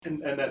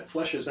and that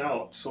fleshes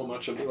out so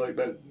much of like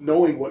that.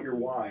 Knowing what your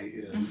why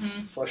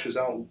is fleshes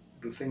out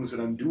the things that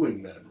I'm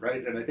doing then,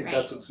 right? And I think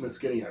that's what Smith's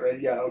getting at, right?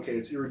 Yeah, okay,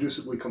 it's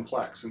irreducibly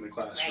complex in the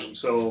classroom. Right.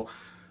 So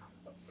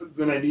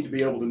then I need to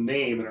be able to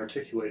name and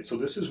articulate. So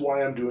this is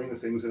why I'm doing the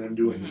things that I'm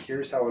doing.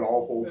 Here's how it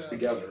all holds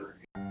together.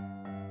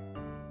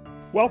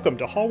 Welcome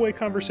to Hallway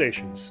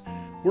Conversations.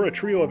 We're a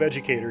trio of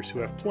educators who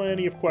have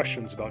plenty of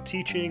questions about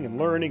teaching and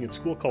learning and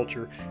school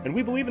culture, and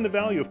we believe in the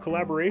value of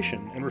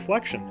collaboration and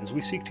reflection as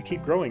we seek to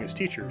keep growing as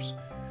teachers.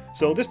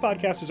 So this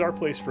podcast is our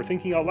place for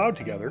thinking out loud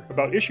together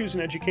about issues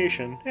in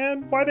education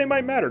and why they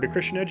might matter to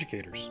Christian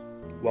educators.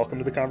 Welcome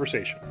to the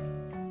conversation.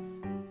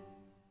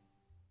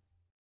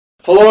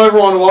 Hello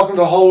everyone, welcome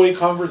to Hallway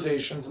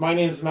Conversations. My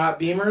name is Matt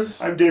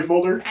Beamers. I'm Dave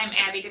Mulder. I'm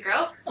Abby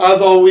DeGroat.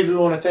 As always, we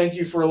want to thank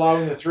you for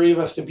allowing the three of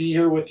us to be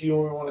here with you,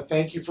 and we want to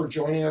thank you for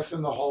joining us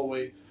in the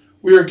hallway.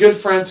 We are good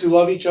friends who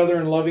love each other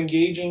and love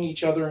engaging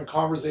each other in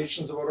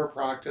conversations about our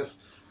practice,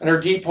 and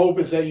our deep hope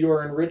is that you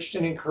are enriched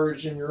and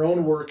encouraged in your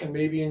own work and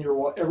maybe in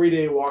your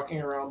everyday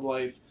walking around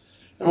life.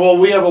 And while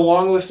we have a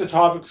long list of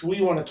topics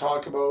we want to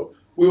talk about,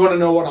 we want to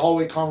know what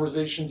Hallway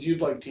Conversations you'd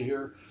like to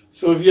hear.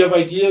 So if you have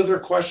ideas or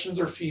questions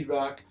or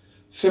feedback,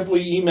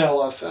 simply email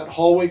us at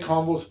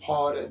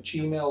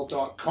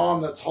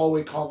hallwayconvospod@gmail.com. That's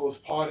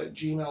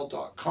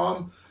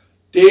hallwayconvospod@gmail.com.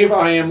 Dave,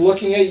 I am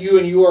looking at you,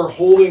 and you are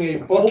holding a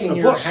book in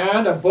your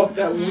hand, a book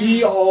that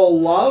we all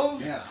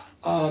love,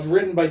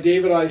 written by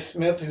David I.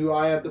 Smith, who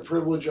I had the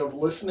privilege of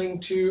listening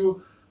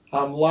to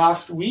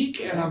last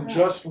week, and I'm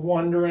just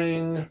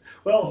wondering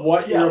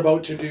what you're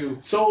about to do.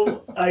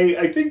 So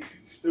I think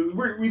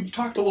we've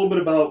talked a little bit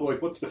about like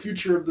what's the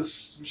future of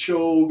this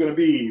show going to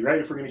be,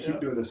 right? If we're going to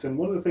keep doing this, and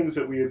one of the things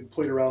that we had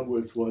played around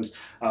with was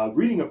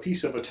reading a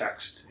piece of a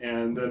text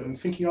and then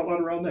thinking out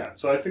loud around that.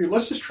 So I figured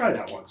let's just try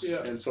that once.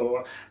 And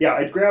so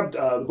I'd grabbed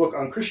the book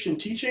On Christian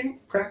Teaching: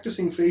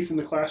 Practicing Faith in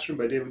the Classroom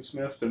by David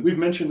Smith, and we've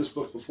mentioned this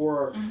book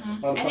before.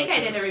 I think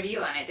I did a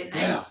review on it, didn't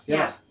I?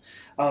 Yeah.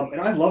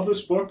 And I love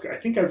this book. I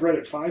think I've read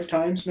it 5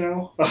 times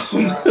now.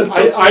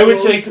 I would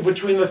say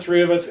between the three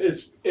of us,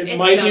 it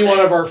might be one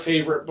of our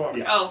favorite books.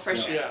 Yes. Oh, for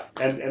sure. Yeah.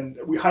 And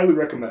we highly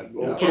recommend.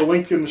 We'll put a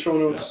link in the show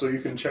notes so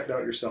you can check it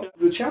out yourself.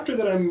 The chapter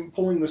that I'm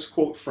pulling this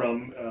quote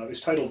from is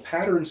titled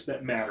Patterns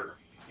That Matter.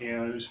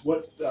 And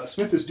what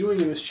Smith is doing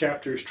in this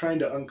chapter is trying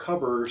to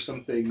uncover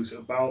some things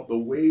about the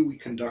way we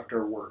conduct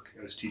our work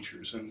as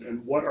teachers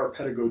and what our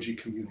pedagogy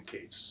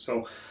communicates.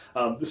 So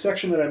the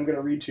section that I'm going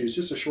to read to you is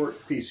just a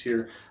short piece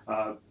here.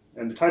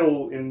 And the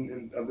title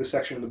of this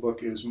section in the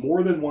book is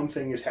More Than One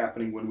Thing is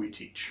Happening When We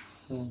Teach.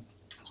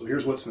 So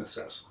here's what Smith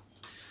says.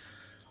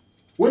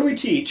 When we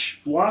teach,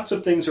 lots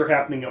of things are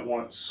happening at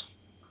once.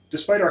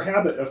 Despite our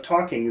habit of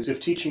talking as if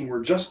teaching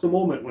were just the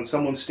moment when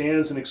someone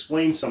stands and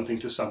explains something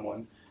to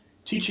someone,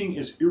 teaching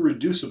is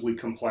irreducibly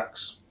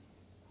complex.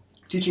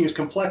 Teaching is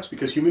complex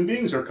because human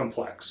beings are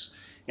complex,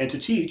 and to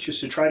teach is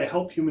to try to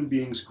help human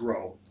beings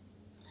grow.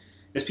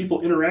 As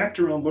people interact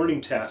around learning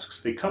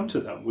tasks, they come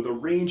to them with a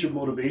range of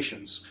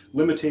motivations,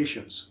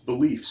 limitations,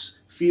 beliefs,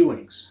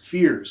 feelings,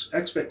 fears,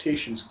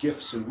 expectations,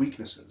 gifts, and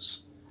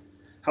weaknesses.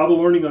 How the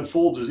learning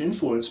unfolds is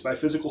influenced by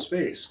physical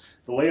space,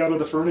 the layout of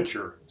the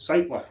furniture,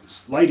 sightlines,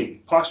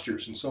 lighting,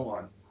 postures, and so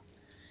on.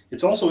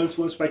 It's also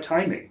influenced by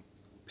timing,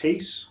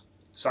 pace,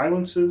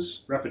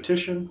 silences,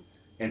 repetition,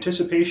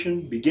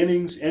 anticipation,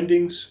 beginnings,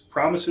 endings,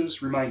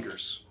 promises,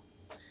 reminders.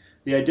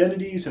 The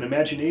identities and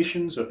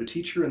imaginations of the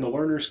teacher and the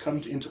learners come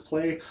into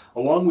play,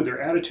 along with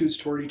their attitudes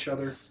toward each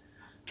other,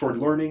 toward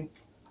learning,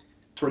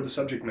 toward the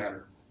subject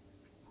matter.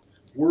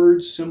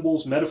 Words,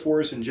 symbols,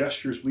 metaphors, and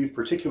gestures weave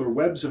particular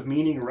webs of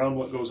meaning around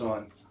what goes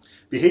on.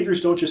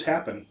 Behaviors don't just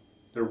happen.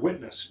 They're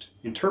witnessed,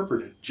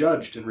 interpreted,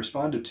 judged, and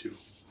responded to.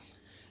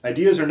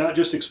 Ideas are not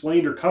just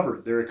explained or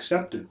covered. They're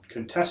accepted,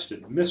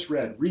 contested,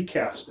 misread,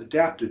 recast,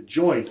 adapted,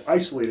 joined,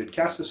 isolated,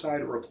 cast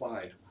aside, or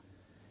applied.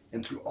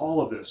 And through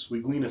all of this, we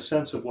glean a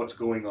sense of what's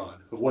going on,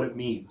 of what it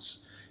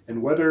means,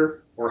 and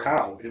whether or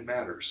how it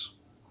matters.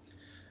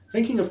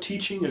 Thinking of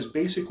teaching as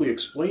basically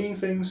explaining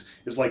things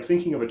is like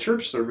thinking of a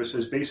church service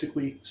as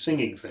basically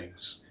singing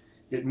things.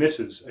 It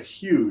misses a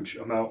huge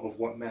amount of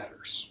what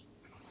matters.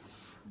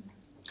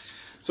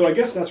 So I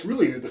guess that's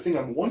really the thing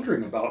I'm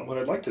wondering about and what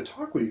I'd like to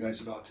talk with you guys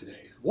about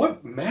today.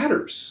 What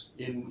matters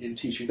in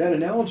teaching? That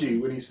analogy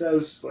when he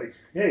says, like,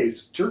 hey,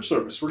 it's church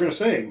service, we're going to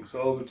sing,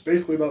 so it's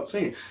basically about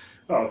singing.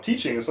 Oh,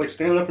 teaching is like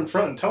standing up in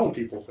front and telling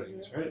people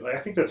things, right? Like, I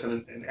think that's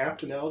an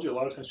apt analogy. A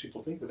lot of times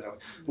people think of it that way.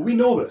 But we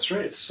know this,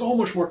 right? It's so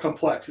much more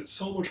complex. It's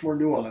so much more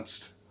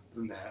nuanced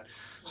than that.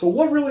 So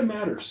what really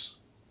matters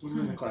when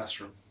we're in the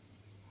classroom?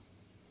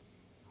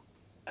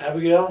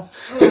 Abigail?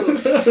 We're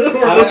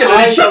looking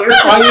at each other.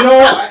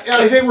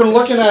 I think we're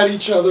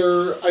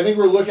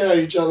looking at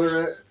each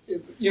other.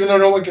 Even though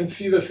no one can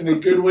see this in a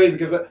good way,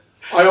 because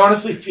I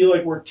honestly feel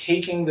like we're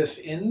taking this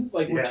in,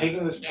 like we're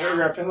taking this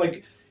paragraph in,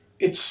 like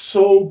it's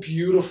so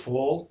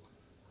beautiful.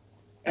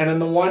 And on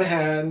the one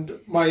hand,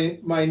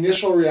 my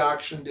initial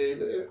reaction,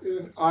 Dave,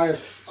 I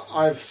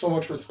have so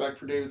much respect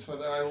for David Smith,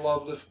 and I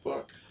love this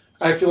book.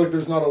 I feel like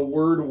there's not a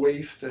word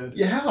wasted.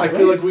 Yeah, I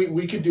feel like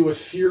we could do a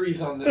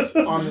series on this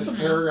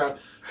paragraph,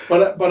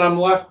 but I'm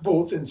left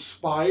both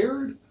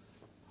inspired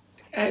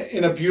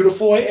in a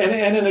beautiful way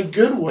and in a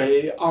good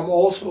way. I'm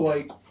also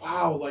like,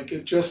 wow, like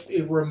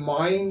it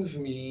reminds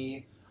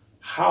me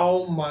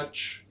how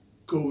much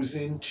goes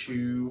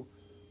into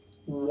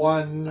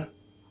one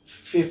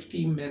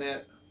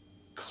 50-minute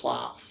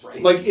class.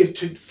 Right. Like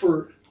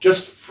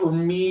for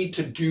me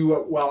to do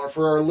it well, or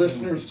for our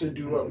listeners to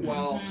do it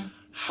well,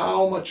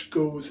 how much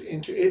goes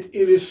into it.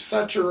 It is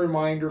such a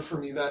reminder for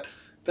me that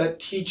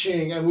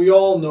teaching, and we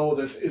all know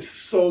this, is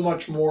so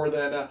much more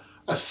than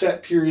a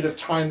set period of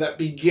time that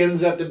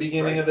begins at the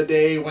beginning of the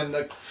day when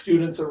the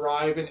students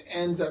arrive and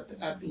ends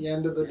at the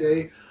end of the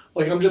day.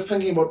 Like, I'm just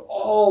thinking about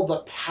all the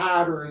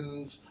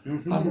patterns,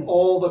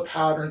 all the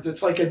patterns.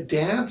 It's like a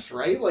dance,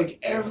 right? Like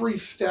every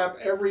step,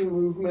 every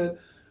movement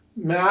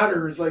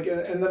matters. Like,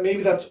 and then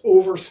maybe that's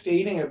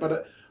overstating it,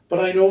 but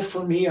I know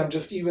for me, I'm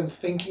just even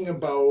thinking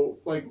about,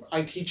 like,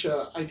 I teach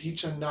a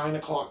 9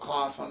 o'clock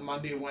class on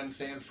Monday,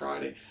 Wednesday, and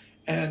Friday,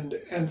 and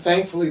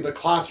thankfully the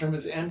classroom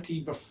is empty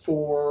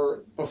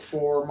before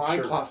my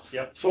class.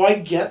 Yep. So I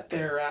get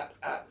there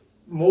at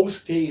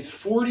most days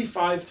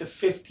 45 to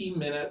 50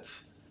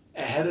 minutes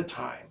ahead of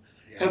time.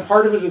 Yeah. And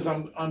part of it is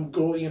I'm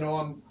going,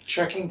 I'm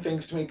checking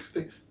things to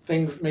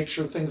make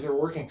sure things are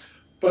working.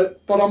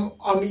 But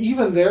I'm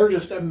even there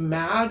just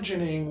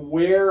imagining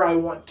where I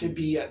want to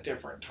be at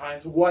different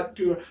times.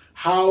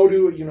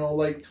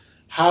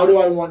 How do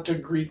I want to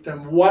greet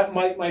them? What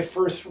might my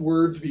first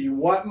words be?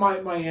 What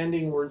might my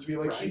ending words be?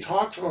 Like he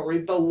talks about,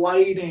 right? The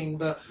lighting,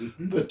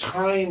 the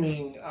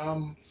timing,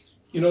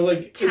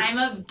 time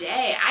of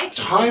day. I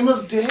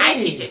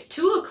teach a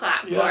 2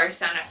 o'clock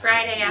course on a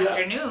Friday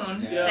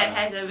afternoon that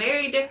has a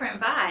very different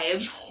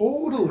vibe.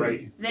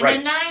 Totally. Than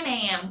a 9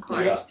 a.m.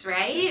 course,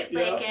 right? Yeah.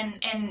 Like,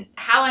 and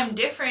how I'm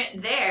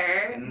different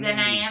there than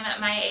I am at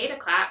my 8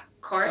 o'clock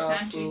course on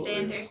Tuesday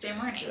and Thursday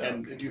morning.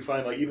 And do you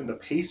find, like, even the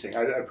pacing?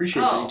 I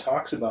appreciate that he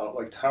talks about,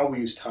 like, how we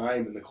use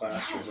time in the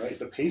classroom, right?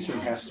 The pacing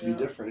has to be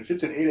different. If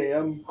it's an 8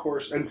 a.m.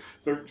 course, and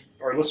for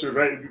our listeners,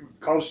 right,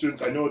 college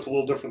students, I know it's a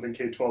little different than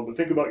K-12, but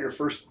think about your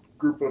first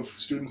group of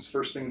students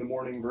first thing in the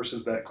morning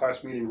versus that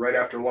class meeting right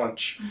after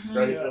lunch,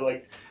 right? Yeah.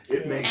 Like,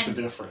 it makes a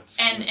difference.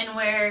 And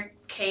where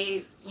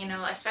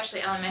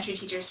especially elementary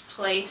teachers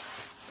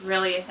place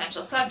really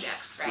essential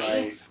subjets,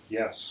 right?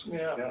 Yes.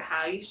 Yeah.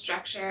 How you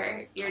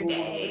structure your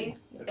day.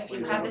 If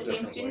you have the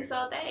same students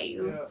all day,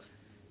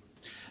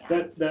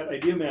 That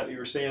idea, Matt, that you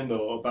were saying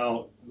though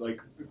about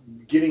like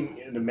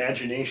getting an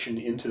imagination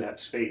into that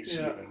space,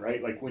 even,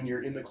 right? Like when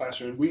you're in the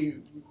classroom,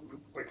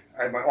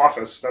 I have my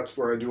office. That's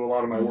where I do a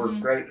lot of my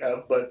work, right?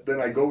 But then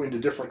I go into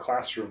different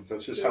classrooms.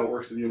 That's just how it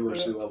works at the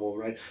university level,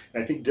 right?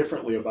 And I think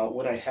differently about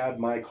when I had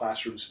my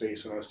classroom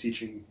space when I was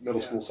teaching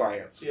middle school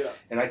science. Yeah.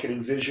 And I can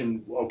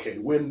envision, okay,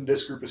 when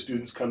this group of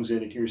students comes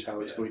in, and here's how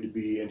it's going to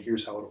be, and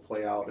here's how it'll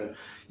play out. And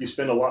you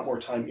spend a lot more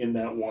time in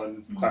that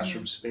one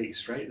classroom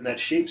space, right? And that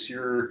shapes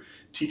your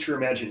teacher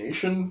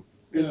imagination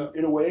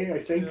in a way, I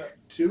think,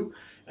 too.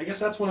 I guess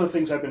that's one of the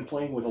things I've been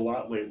playing with a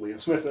lot lately. And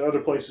Smith, at other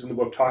places in the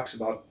book, talks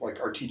about like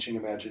our teaching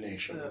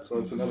imagination. So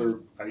it's another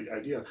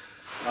idea.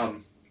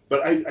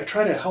 But I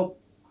try to help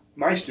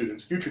my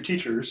students, future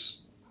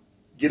teachers,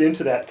 get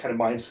into that kind of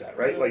mindset,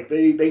 right? Like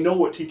they know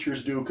what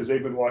teachers do because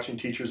they've been watching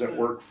teachers at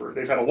work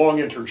they've had a long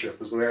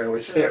internship, is the way I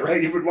always say it,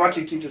 right? You've been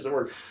watching teachers at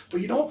work,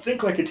 but you don't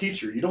think like a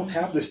teacher. You don't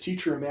have this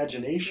teacher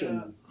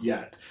imagination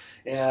yet.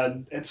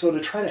 And so to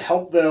try to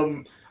help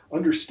them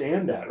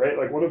understand that, right?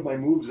 Like one of my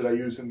moves that I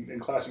use in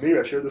class, maybe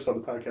I've shared this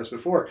on the podcast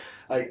before,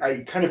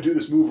 I kind of do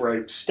this move where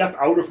I step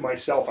out of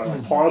myself. I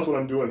pause what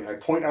I'm doing, and I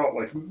point out,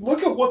 like,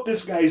 look at what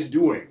this guy's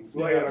doing.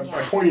 Like,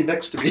 I'm pointing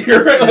next to me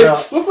here, right?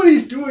 Like, look what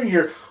he's doing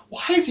here.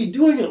 Why is he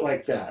doing it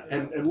like that?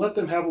 And let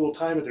them have a little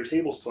time at their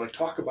tables to like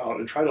talk about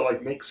and try to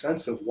like make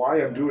sense of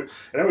why I'm doing it.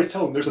 And I always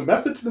tell them there's a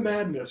method to the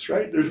madness,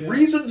 right? There's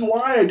reasons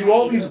why I do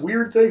all these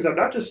weird things. I'm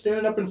not just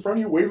standing up in front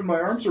of you waving my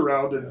arms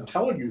around and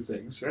telling you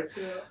things, right?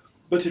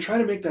 But to try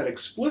to make that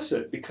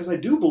explicit, because I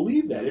do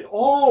believe that it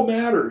all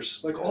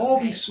matters. Like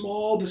all these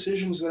small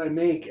decisions that I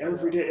make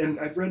every day, and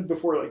I've read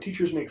before, like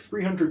teachers make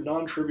 300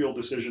 non-trivial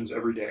decisions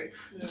every day.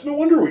 It's no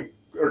wonder we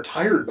are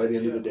tired by the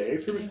end of the day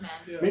if you're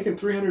making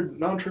 300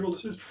 non-trivial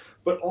decisions.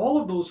 But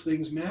all of those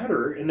things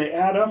matter, and they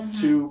add up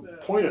to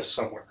point us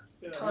somewhere.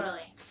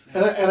 Totally.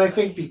 And I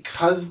think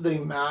because they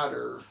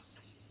matter,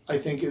 I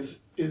think is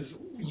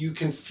you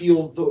can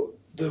feel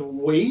the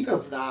weight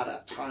of that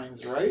at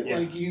times, right?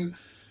 Like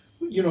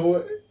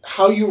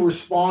how you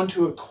respond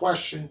to a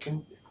question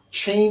can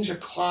change a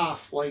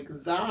class like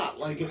that,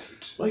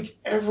 like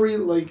every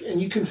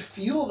and you can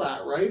feel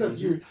that, right? As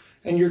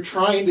you're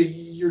trying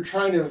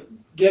to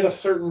get a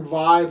certain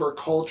vibe or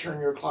culture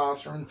in your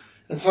classroom,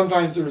 and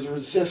sometimes there's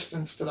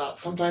resistance to that,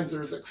 sometimes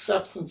there's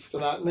acceptance to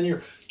that, and then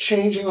you're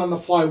changing on the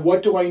fly.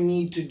 What do I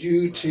need to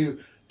do to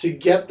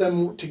get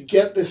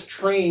this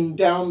train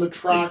down the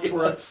track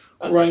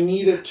where I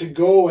need it to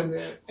go, and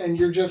then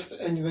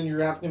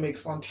you're having to make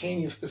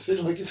spontaneous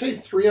decisions. Like you say,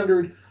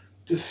 300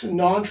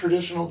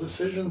 non-traditional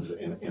decisions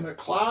in a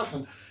class,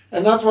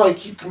 and that's why I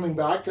keep coming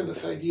back to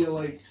this idea,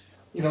 like,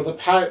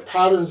 the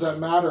patterns that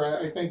matter.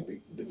 I think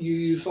you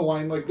use the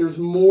line, like, there's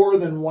more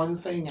than one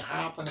thing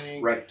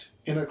happening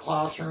in a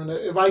classroom.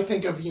 If I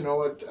think of,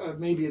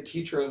 maybe a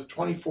teacher has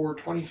 24,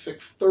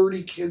 26,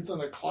 30 kids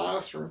in a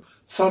classroom,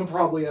 some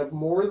probably have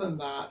more than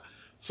that.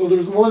 So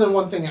there's more than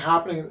one thing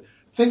happening.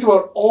 Think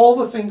about all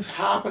the things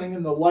happening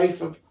in the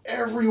life of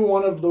every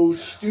one of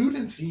those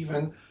students,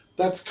 even,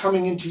 that's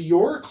coming into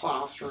your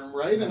classroom,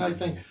 right? And I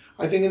think,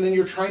 and then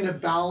you're trying to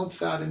balance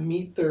that and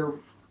meet their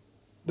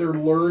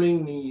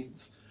learning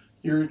needs.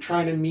 You're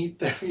trying to meet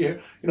their,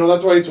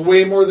 that's why it's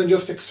way more than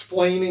just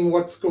explaining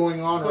what's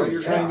going on, right?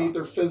 You're trying to meet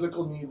their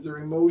physical needs, their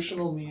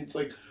emotional needs,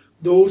 like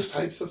those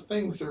types of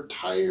things. They're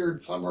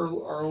tired. Some are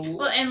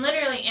well, and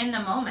literally in the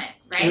moment,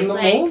 right? In the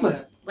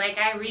moment. Like,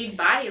 I read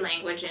body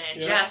language and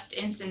adjust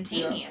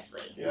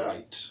instantaneously. Yeah.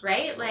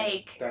 Right?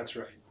 Like, that's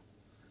right.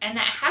 And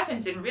that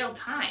happens in real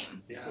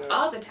time.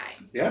 All the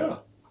time. Yeah.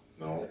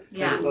 No.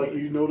 Yeah. Like,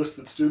 you notice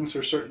that students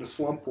are starting to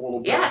slump a little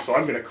bit, so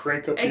I'm going to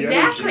crank up the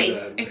energy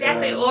then.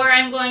 Exactly. Or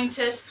I'm going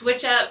to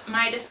switch up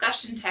my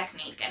discussion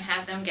technique and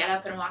have them get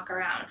up and walk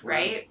around,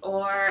 right?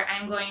 Or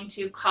I'm going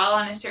to call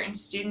on a certain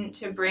student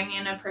to bring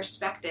in a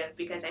perspective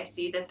because I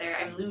see that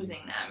I'm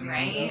losing them,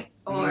 right?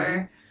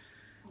 Or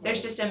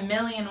there's just a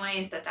million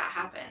ways that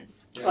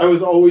happens. Yeah. I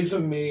was always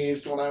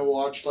amazed when I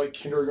watched, like,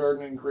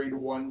 kindergarten and grade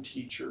 1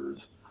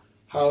 teachers,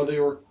 how they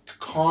were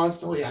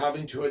constantly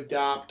having to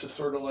adapt to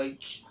sort of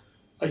like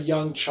a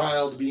young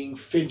child being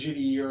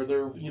fidgety, or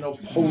their,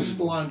 post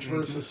lunch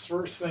versus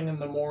first thing in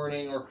the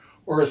morning,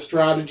 or a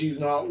strategy's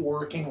not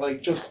working,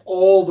 like just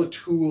all the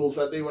tools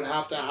that they would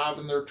have to have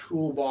in their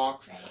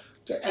toolbox,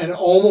 and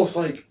almost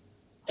like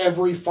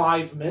every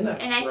 5 minutes.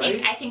 And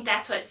I think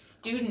that's what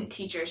student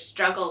teachers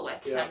struggle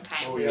with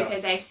sometimes,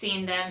 because I've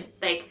seen them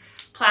like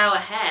plow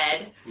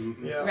ahead,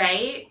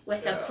 right,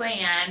 with a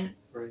plan,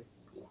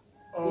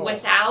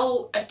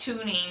 without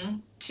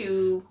attuning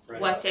to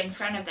what's in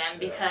front of them,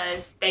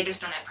 because they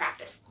just don't have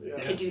practice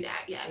to do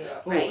that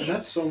yet. Right? And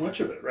that's so much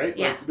of it, right?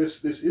 Like,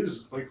 this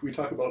is, like, we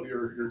talk about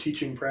your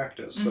teaching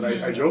practice, and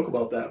I joke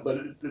about that, but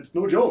it's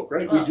no joke,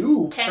 right? Well, we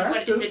do 10,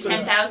 practice. What is it,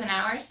 10,000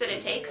 hours that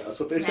it takes? That's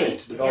what they say,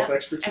 to develop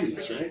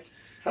expertise, right?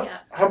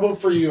 How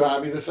about for you,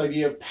 Abby, this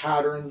idea of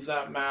patterns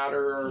that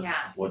matter? Or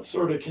what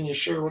sort of, can you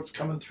share what's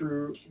coming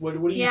through? What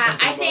do you think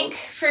about? I think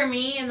for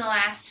me in the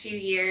last few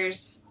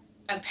years,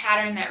 a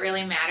pattern that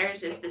really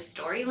matters is the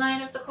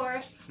storyline of the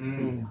course,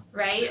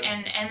 right?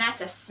 And that's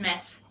a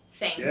Smith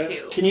thing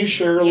too. Can you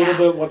share a little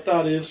bit what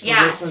that is for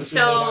listeners who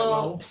may not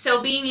know?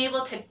 So being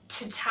able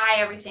to tie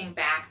everything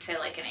back to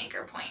like an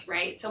anchor point,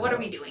 right? So what are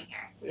we doing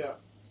here?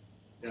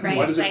 Right?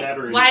 Why does it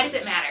matter? Why does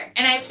it matter?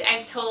 And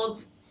I've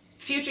told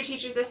future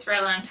teachers this for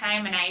a long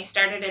time, and I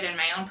started it in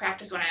my own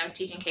practice when I was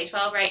teaching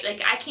K-12, right?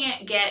 Like, I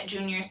can't get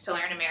juniors to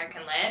learn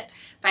American Lit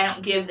if I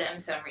don't give them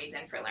some reason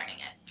for learning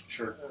it.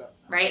 Sure.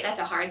 Right? That's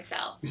a hard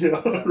sell.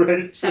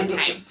 Right.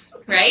 Sometimes.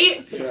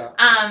 Right?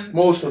 Yeah.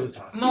 Most of the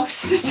time.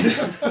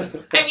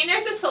 I mean,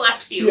 there's a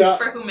select few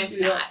for whom it's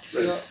not.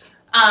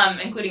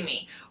 Right. Including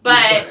me.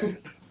 But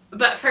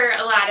for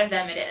a lot of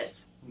them it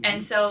is.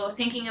 And so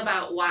thinking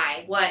about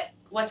why,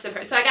 what's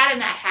so I got in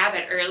that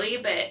habit early,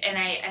 and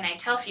I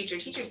tell future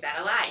teachers that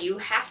a lot. You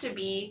have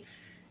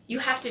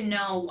to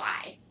know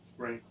why.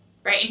 Right.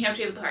 Right? And you have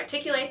to be able to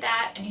articulate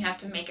that, and you have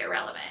to make it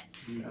relevant.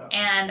 Yeah.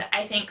 And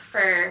I think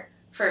for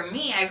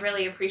me, I've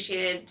really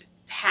appreciated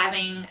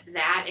having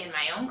that in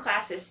my own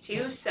classes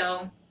too.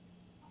 So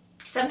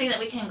something that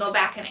we can go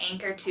back and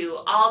anchor to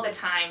all the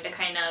time to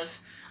kind of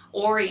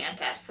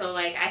orient us. So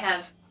like I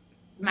have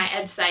my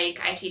Ed Psych,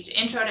 I teach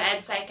Intro to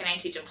Ed Psych, and I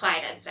teach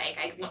Applied Ed Psych.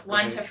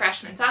 One to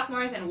freshmen,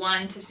 sophomores, and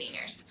one to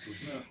seniors.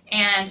 Mm-hmm.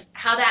 And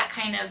how that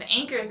kind of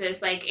anchors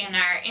is like in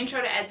our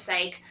Intro to Ed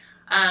Psych,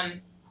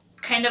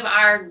 kind of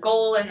our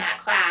goal in that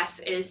class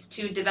is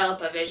to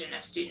develop a vision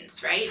of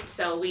students, right?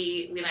 So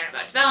we learn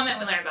about development,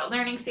 we learn about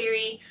learning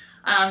theory,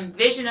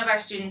 vision of our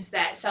students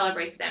that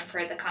celebrates them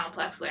for the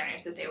complex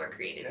learners that they were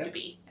created to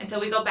be. And so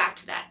we go back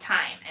to that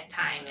time and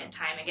time and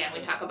time again.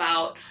 We talk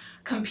about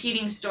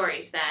competing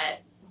stories that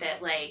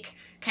like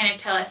kind of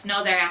tell us,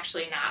 no, they're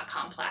actually not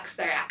complex.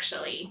 They're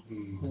actually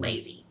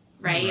lazy,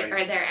 right?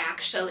 Or they're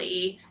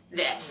actually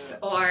this,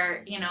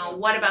 or,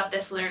 what about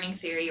this learning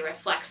theory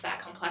reflects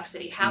that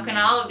complexity? How can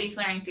all of these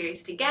learning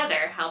theories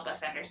together help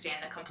us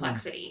understand the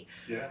complexity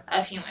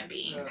of human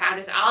beings? How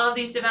does all of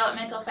these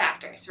developmental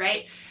factors,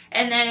 right?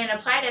 And then in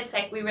Applied Ed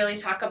Psych, we really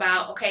talk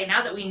about, okay,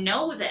 now that we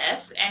know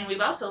this, and we've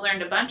also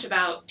learned a bunch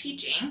about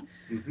teaching,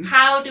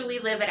 how do we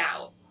live it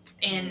out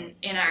in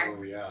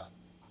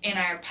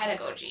our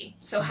pedagogy?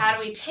 So how do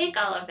we take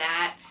all of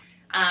that?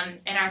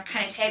 And our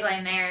kind of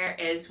tagline there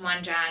is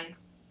 1 John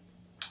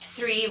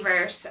 3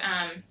 verse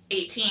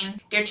 18.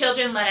 Dear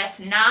children, let us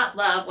not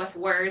love with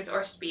words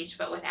or speech,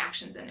 but with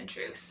actions and in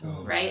truth.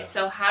 Right? Yeah.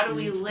 So how do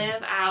we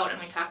live out? And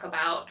we talk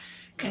about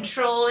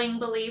controlling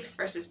beliefs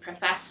versus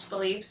professed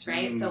beliefs,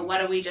 right? So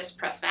what do we just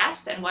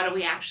profess, and what do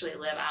we actually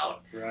live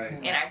out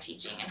in our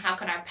teaching? And how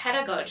can our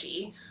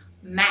pedagogy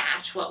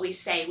match what we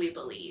say we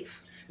believe.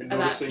 And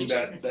About noticing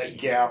teachers and that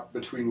students. gap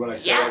between what I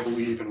say I Yes.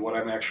 believe and what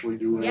I'm actually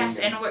doing. Yes,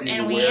 and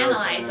being we aware of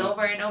analyze that.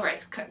 over and over.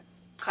 It's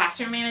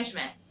classroom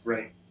management.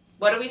 Right.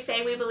 What do we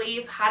say we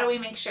believe? How do we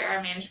make sure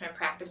our management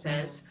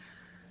practices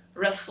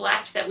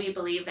reflect that we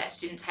believe that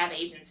students have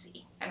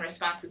agency and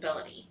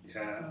responsibility?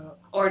 Yeah.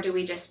 Or do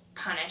we just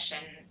punish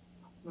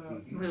and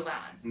Mhm. move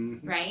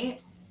on, Mhm.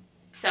 right?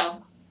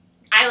 So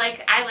I like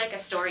a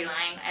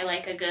storyline. I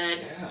like a good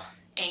Yeah.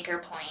 anchor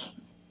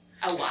point,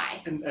 a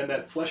why. And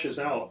that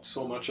fleshes out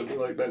so much of it,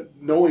 like that.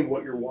 Knowing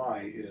what your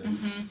why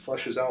is Mhm.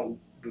 fleshes out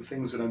the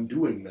things that I'm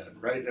doing then,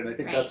 right? And I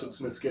think Right. that's what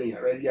Smith's getting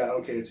at, right? Yeah,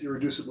 okay, it's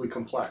irreducibly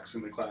complex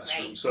in the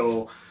classroom. Right.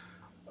 So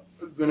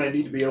then I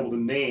need to be able to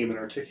name and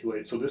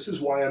articulate. So this is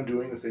why I'm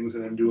doing the things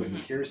that I'm doing. Mhm.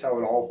 Here's how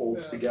it all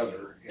holds Yeah.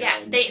 together. Yeah,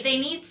 And- they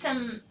need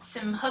some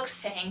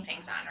hooks to hang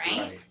things on,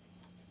 right?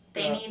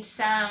 They Yeah. need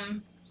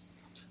some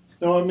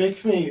No, it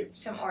makes me,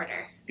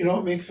 order. you know,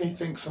 it makes me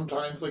think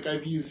sometimes, like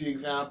I've used the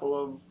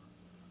example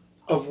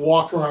of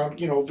walk around,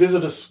 you know,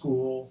 visit a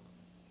school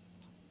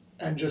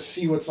and just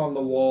see what's on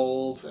the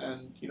walls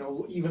and, you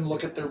know, even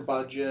look at their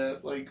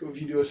budget, like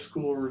if you do a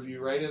school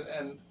review, right?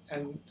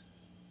 And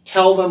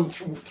tell them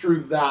through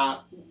that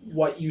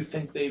what you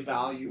think they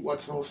value,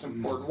 what's most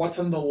important, what's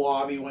in the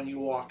lobby when you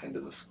walk into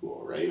the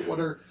school, right?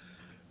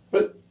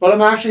 But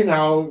I'm actually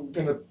now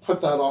going to put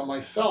that on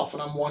myself,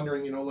 and I'm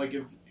wondering, you know, like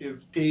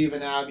if Dave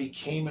and Abby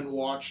came and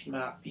watched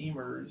Matt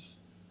Beamer's,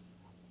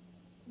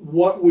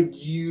 what would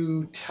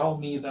you tell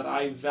me that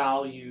I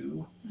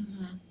value?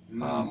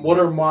 Mm-hmm. What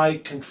are my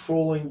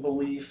controlling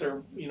beliefs,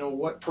 or you know,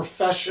 what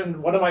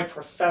am I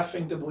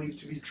professing to believe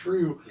to be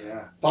true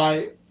Yeah.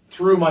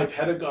 through my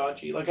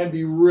pedagogy? Like, I'd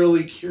be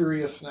really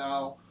curious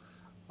now.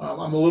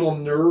 I'm a little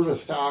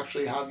nervous to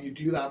actually have you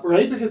do that,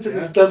 right? Because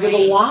does it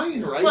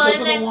align, right? Well,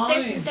 does it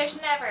align?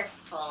 There's never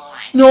full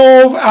alignment.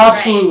 No,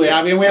 absolutely. Right.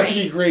 I mean, we have to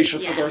Right. be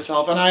gracious with Yes.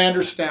 ourselves, and I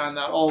understand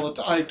that all the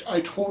time. I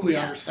totally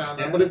understand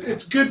that, Yeah. but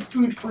it's good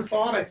food for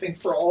thought, I think,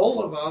 for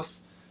all of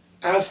us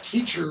as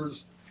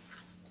teachers.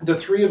 The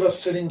three of us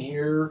sitting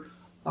here,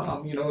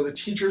 you know, the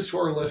teachers who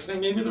are listening,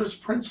 maybe there's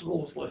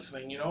principals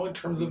listening, you know, in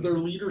terms of their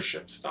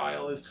leadership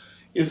style,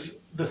 is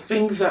the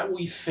things that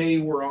we say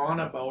we're on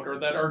about, or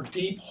that our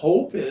deep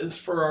hope is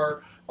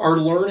for our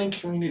learning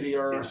community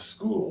or our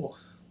school.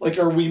 Like,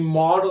 are we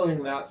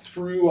modeling that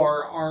through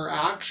our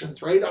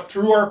actions, right?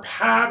 Through our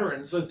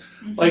patterns?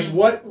 Mm-hmm. Like,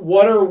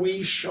 what are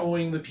we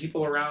showing the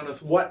people around us?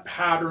 What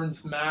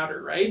patterns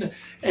matter, right?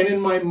 And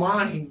in my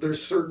mind,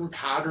 there's certain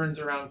patterns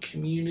around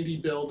community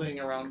building,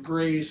 around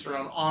grace,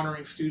 around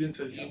honoring students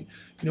as you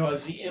know,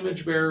 as the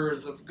image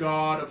bearers of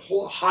God, of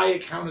high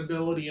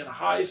accountability and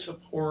high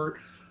support.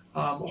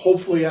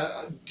 Hopefully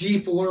a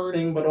deep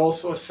learning, but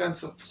also a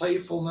sense of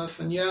playfulness.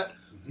 And yet,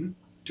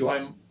 do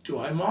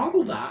I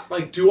model that?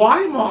 Like, do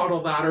I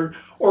model that,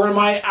 or am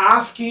I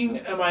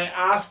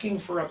asking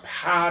for a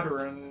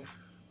pattern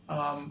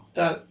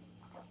that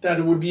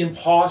it would be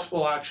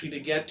impossible actually to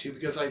get to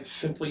because I'm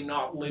simply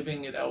not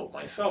living it out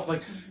myself?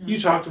 Like, you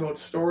talked about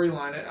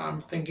storyline.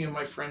 I'm thinking of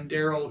my friend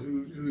Daryl,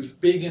 who's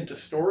big into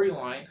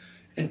storyline,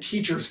 and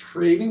teachers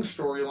creating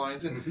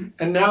storylines.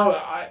 And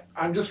now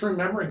I'm just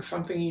remembering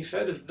something he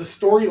said is the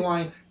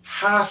storyline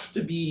has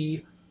to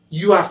be,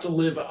 you have to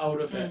live out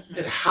of it.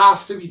 It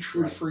has to be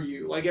true for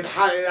you. Like, it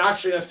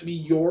actually has to be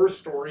your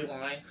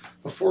storyline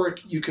before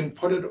you can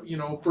put it, you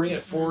know, bring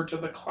it forward to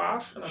the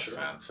class in a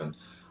sense. And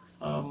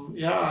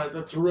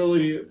that's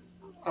really,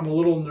 I'm a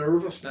little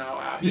nervous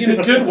now, Abby, in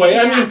a good way.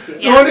 I mean,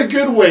 no, in a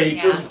good way.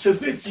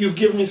 Just you've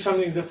given me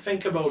something to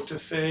think about, to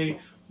say,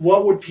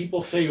 what would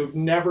people say who've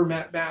never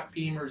met Matt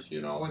Beamer's,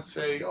 you know, and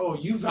say, oh,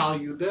 you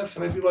value this?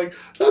 And I'd be like,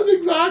 that's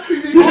exactly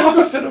the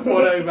opposite of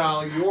what I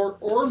value.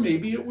 Or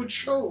maybe it would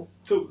show.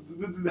 So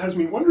that has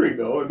me wondering,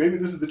 though, and maybe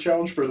this is the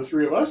challenge for the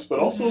three of us, but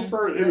also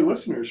for any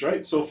listeners,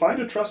 right? So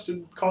find a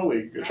trusted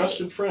colleague, a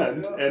trusted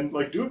friend, and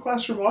like do a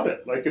classroom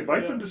audit. Like,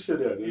 invite them to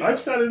sit in. And I've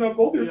sat in on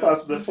both your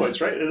classes at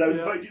points, right? And I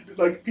invite you,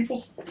 like,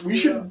 we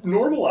should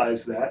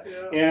normalize that.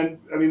 And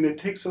I mean, it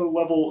takes a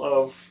level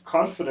of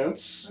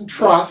confidence, and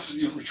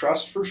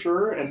trust for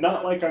sure, and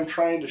not like I'm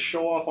trying to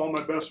show off all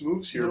my best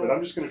moves here, but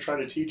I'm just going to try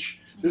to teach.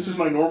 This is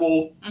my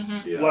normal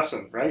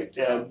lesson, right?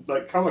 And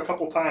like, come a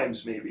couple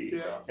times maybe,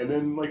 and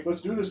then like, let's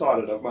do this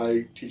audit of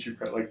my teaching.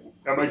 Like,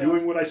 am I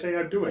doing what I say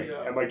I'm doing?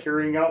 Am I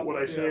carrying out what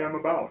I say I'm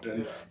about?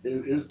 And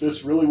is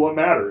this really what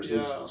matters?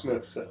 As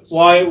Smith says.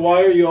 Why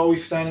are you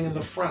always standing in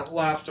the front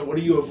left, or what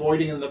are you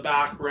avoiding in the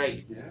back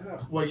right?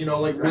 Well, you know,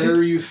 like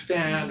where you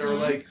stand, or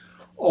like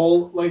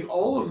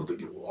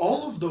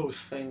all of those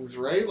things,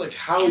 right? Like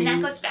how and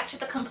that goes back to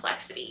the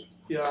complexity.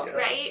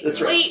 Right? That's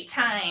Wait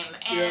time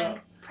and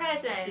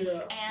presence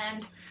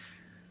and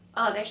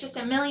there's just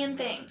a million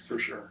things. For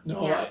sure.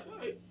 No,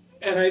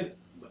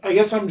 I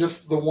guess I'm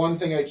just, the one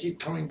thing I keep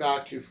coming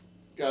back to,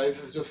 guys,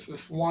 is just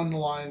this one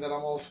line that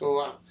I'm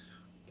also,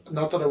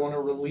 not that I want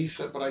to release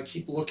it, but I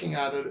keep looking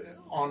at it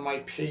on my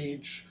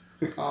page,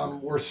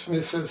 where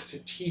Smith says to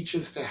teach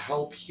is to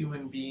help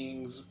human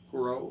beings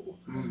grow.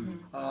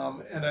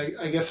 And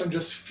I guess I'm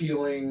just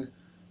feeling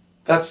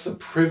that's the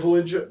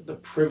privilege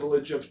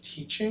of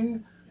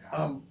teaching.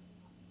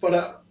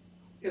 But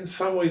in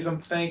some ways,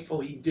 I'm thankful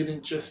he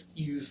didn't just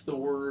use the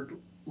word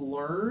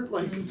learn.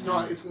 Like it's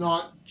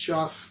not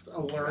just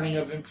a learning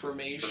of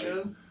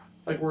information.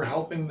 Like we're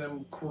helping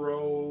them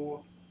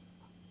grow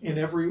in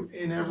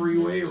every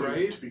way,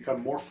 right? To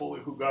become more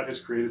fully who God has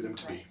created them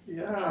to be.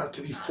 Yeah,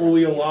 to be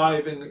fully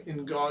alive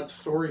in God's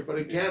story. But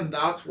again,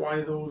 that's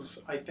why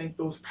I think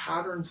those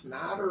patterns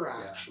matter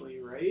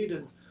actually, right?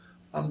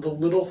 And the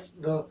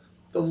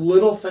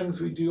little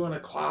things we do in a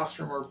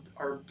classroom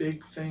are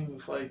big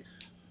things, like,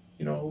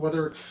 you know,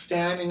 whether it's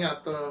standing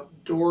at the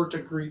door to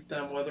greet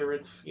them, whether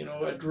it's, you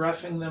know,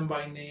 addressing them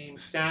by name,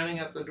 standing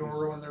at the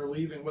door when they're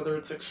leaving, whether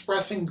it's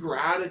expressing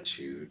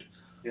gratitude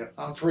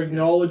for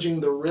acknowledging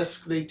the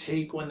risk they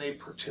take when they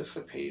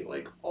participate.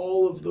 Like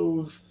all of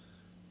those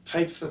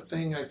types of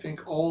things, I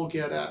think, all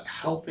get at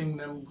helping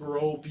them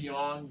grow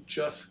beyond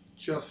just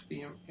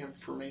the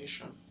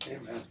information.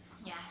 Amen.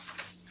 Yes.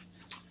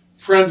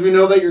 Friends, we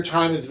know that your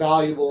time is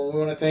valuable, and we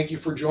want to thank you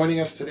for joining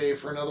us today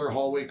for another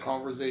hallway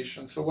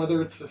conversation. So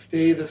whether it's this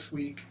day, this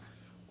week,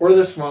 or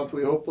this month,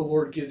 we hope the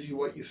Lord gives you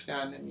what you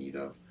stand in need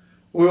of.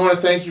 We want to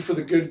thank you for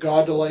the good,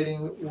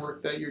 God-delighting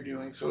work that you're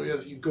doing. So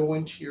as you go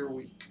into your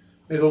week,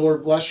 may the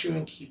Lord bless you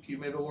and keep you.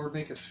 May the Lord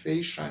make his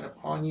face shine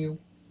upon you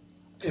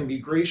and be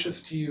gracious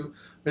to you.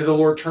 May the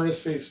Lord turn his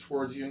face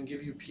towards you and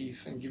give you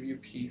peace, and give you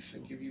peace,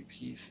 and give you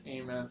peace.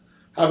 Amen.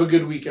 Have a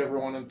good week,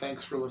 everyone, and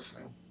thanks for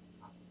listening.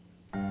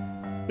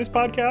 This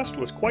podcast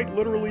was quite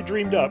literally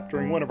dreamed up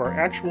during one of our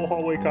actual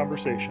hallway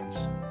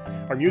conversations.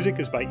 Our music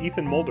is by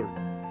Ethan Mulder.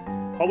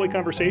 Hallway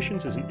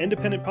Conversations is an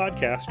independent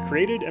podcast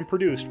created and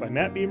produced by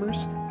Matt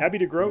Beamers, Abby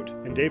DeGroat,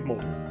 and Dave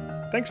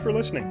Mulder. Thanks for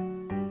listening.